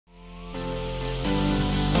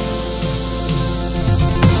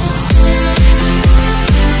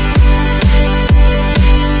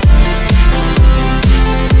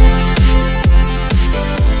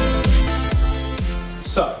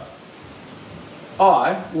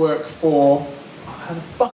I work for, how the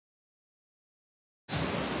fuck?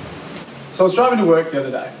 So I was driving to work the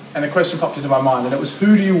other day and a question popped into my mind, and it was,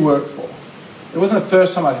 who do you work for? It wasn't the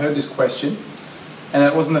first time I'd heard this question, and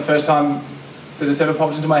it wasn't the first time that it's ever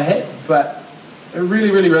popped into my head, but it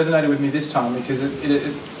really, really resonated with me this time because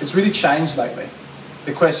it's really changed lately.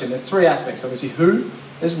 The question, there's three aspects, obviously: who,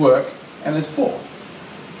 there's work, and there's for.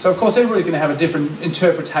 So of course everybody's going to have a different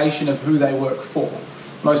interpretation of who they work for.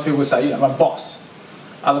 Most people would say, you know, my boss.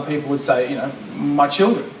 Other people would say, you know, my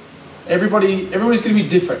children. Everybody's going to be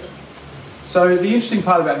different. So the interesting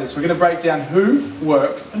part about this, we're going to break down who,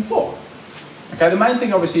 work, and for. Okay, the main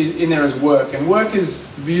thing obviously is in there is work, and work is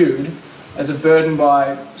viewed as a burden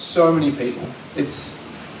by so many people. It's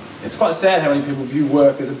quite sad how many people view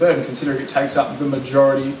work as a burden, considering it takes up the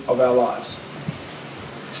majority of our lives.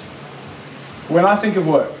 When I think of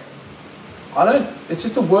work, it's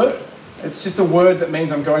just a word. It's just a word that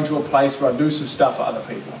means I'm going to a place where I do some stuff for other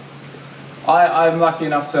people. I'm lucky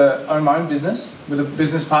enough to own my own business with a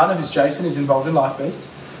business partner who's Jason, who's involved in Life Beast.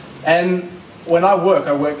 And when I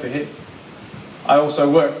work for him. I also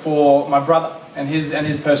work for my brother and his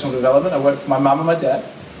personal development. I work for my mum and my dad.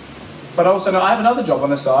 But also I have another job on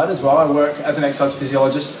the side as well. I work as an exercise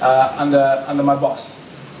physiologist under my boss.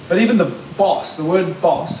 But even the boss, the word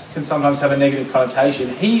boss, can sometimes have a negative connotation.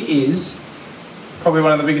 He is probably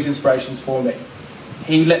one of the biggest inspirations for me.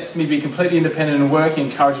 He lets me be completely independent in work. He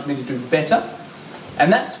encourages me to do better.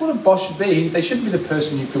 And that's what a boss should be. They shouldn't be the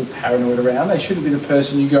person you feel paranoid around. They shouldn't be the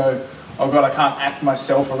person you go, oh God, I can't act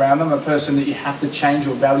myself around them. The person that you have to change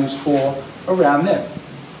your values for around them.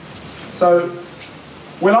 So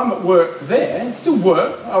when I'm at work there, it's still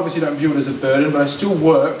work. I obviously don't view it as a burden, but I still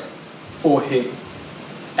work for him.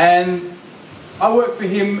 And I work for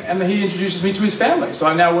him, and he introduces me to his family. So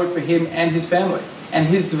I now work for him and his family and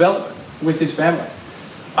his development with his family.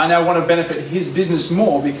 I now want to benefit his business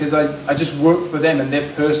more because I just work for them and their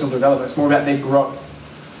personal development. It's more about their growth.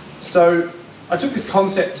 So I took this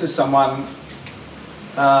concept to someone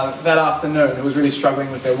that afternoon who was really struggling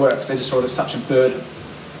with their work because they just saw it as such a burden.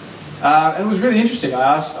 And it was really interesting.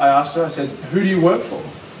 I asked her, I said, who do you work for?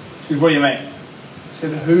 She goes, what do you mean? I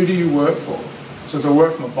said, who do you work for? She goes, I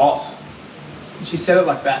work for my boss. And she said it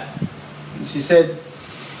like that. And she said,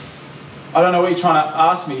 I don't know what you're trying to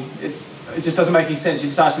ask me. It just doesn't make any sense. You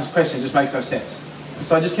just asked this question, it just makes no sense. And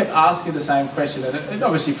so I just kept asking the same question, and it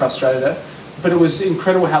obviously frustrated her, but it was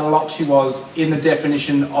incredible how locked she was in the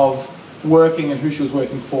definition of working and who she was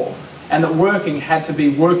working for. And that working had to be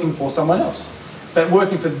working for someone else, but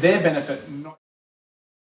working for their benefit,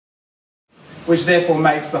 which therefore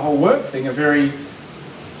makes the whole work thing a very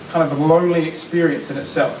kind of a lonely experience in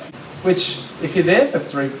itself. Which, if you're there for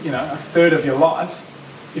a third of your life,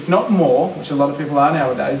 if not more, which a lot of people are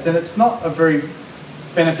nowadays, then it's not a very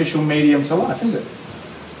beneficial medium to life, is it?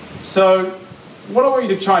 So what I want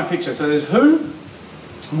you to try and picture, so there's who,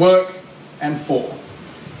 work, and for.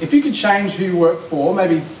 If you could change who you work for,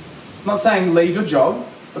 maybe, I'm not saying leave your job,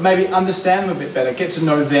 but maybe understand them a bit better, get to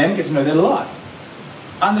know them, get to know their life.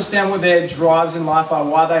 Understand what their drives in life are,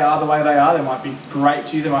 why they are the way they are. They might be great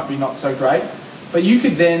to you, they might be not so great, but you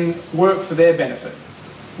could then work for their benefit,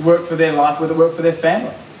 work for their life, whether work for their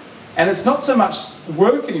family. And it's not so much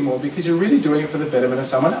work anymore because you're really doing it for the betterment of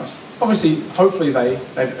someone else. Obviously, hopefully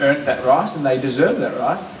they've earned that right and they deserve that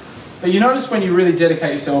right. But you notice when you really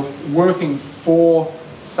dedicate yourself working for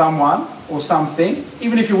someone or something,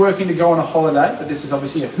 even if you're working to go on a holiday, but this is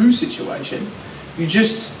obviously a who situation, you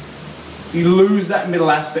lose that middle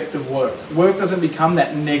aspect of work. Work doesn't become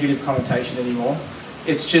that negative connotation anymore.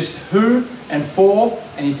 It's just who and for,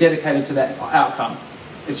 and you're dedicated to that outcome.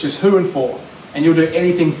 It's just who and for. And you'll do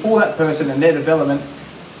anything for that person and their development.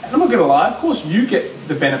 And I'm not going to lie, of course you get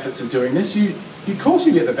the benefits of doing this. Of course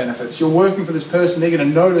you get the benefits. You're working for this person, they're going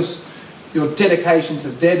to notice your dedication to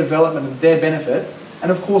their development and their benefit.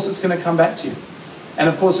 And of course it's going to come back to you. And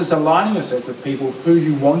of course it's aligning yourself with people who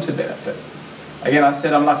you want to benefit. Again, I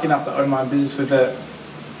said I'm lucky enough to own my own business with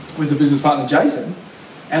the business partner Jason.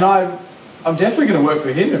 And I'm definitely going to work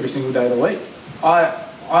for him every single day of the week.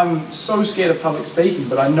 I'm so scared of public speaking,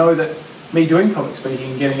 but I know that me doing public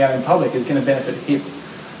speaking and getting out in public is going to benefit him.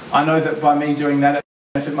 I know that by me doing that, it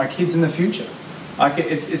will benefit my kids in the future.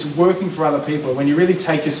 It's working for other people. When you really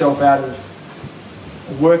take yourself out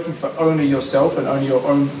of working for only yourself and only your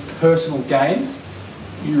own personal gains,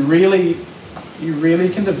 you really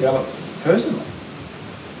can develop personally.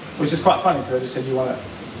 Which is quite funny because I just said you want to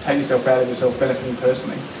take yourself out of yourself benefiting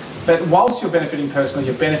personally. But whilst you're benefiting personally,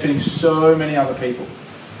 you're benefiting so many other people.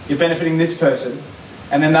 You're benefiting this person,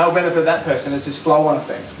 and then they'll benefit that person. It's this flow-on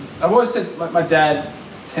effect. I've always said my dad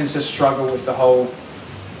tends to struggle with the whole,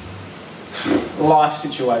 life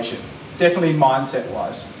situation, definitely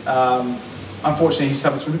mindset-wise. Unfortunately, he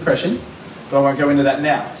suffers from depression, but I won't go into that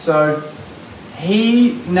now. So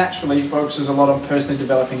he naturally focuses a lot on personally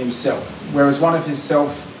developing himself, whereas one of his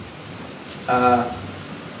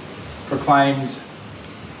self-proclaimed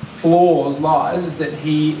flaws lies is that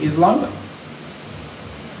he is lonely.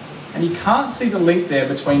 And you can't see the link there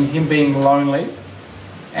between him being lonely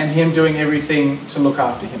and him doing everything to look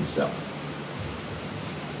after himself.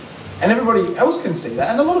 And everybody else can see that.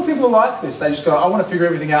 And a lot of people are like this. They just go, I want to figure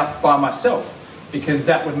everything out by myself, because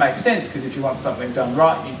that would make sense, because if you want something done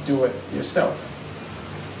right, you do it yourself.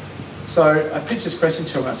 So I pitched this question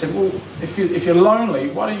to him. I said, well, if you're lonely,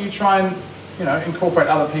 why don't you try and incorporate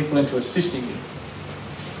other people into assisting you?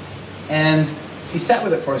 And he sat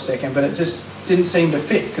with it for a second, but it just didn't seem to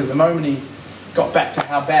fit, because the moment he got back to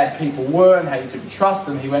how bad people were and how you couldn't trust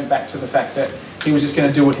them, he went back to the fact that he was just going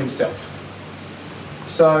to do it himself.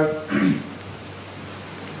 So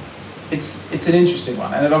it's an interesting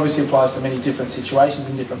one, and it obviously applies to many different situations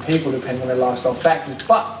and different people depending on their lifestyle factors.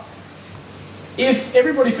 But if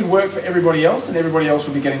everybody could work for everybody else, then everybody else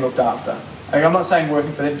would be getting looked after. I'm not saying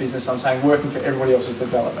working for their business, I'm saying working for everybody else's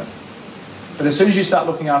development. But as soon as you start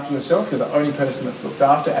looking after yourself, you're the only person that's looked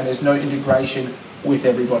after, and there's no integration with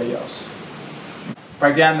everybody else.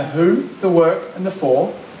 Break down the who, the work, and the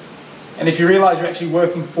for. And if you realise you're actually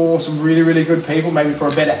working for some really, really good people, maybe for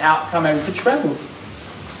a better outcome, maybe for travel,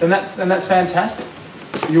 then that's fantastic.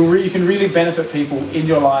 You can really benefit people in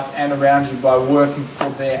your life and around you by working for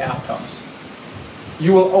their outcomes.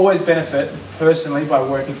 You will always benefit personally by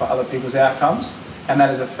working for other people's outcomes, and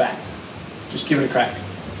that is a fact. Just give it a crack.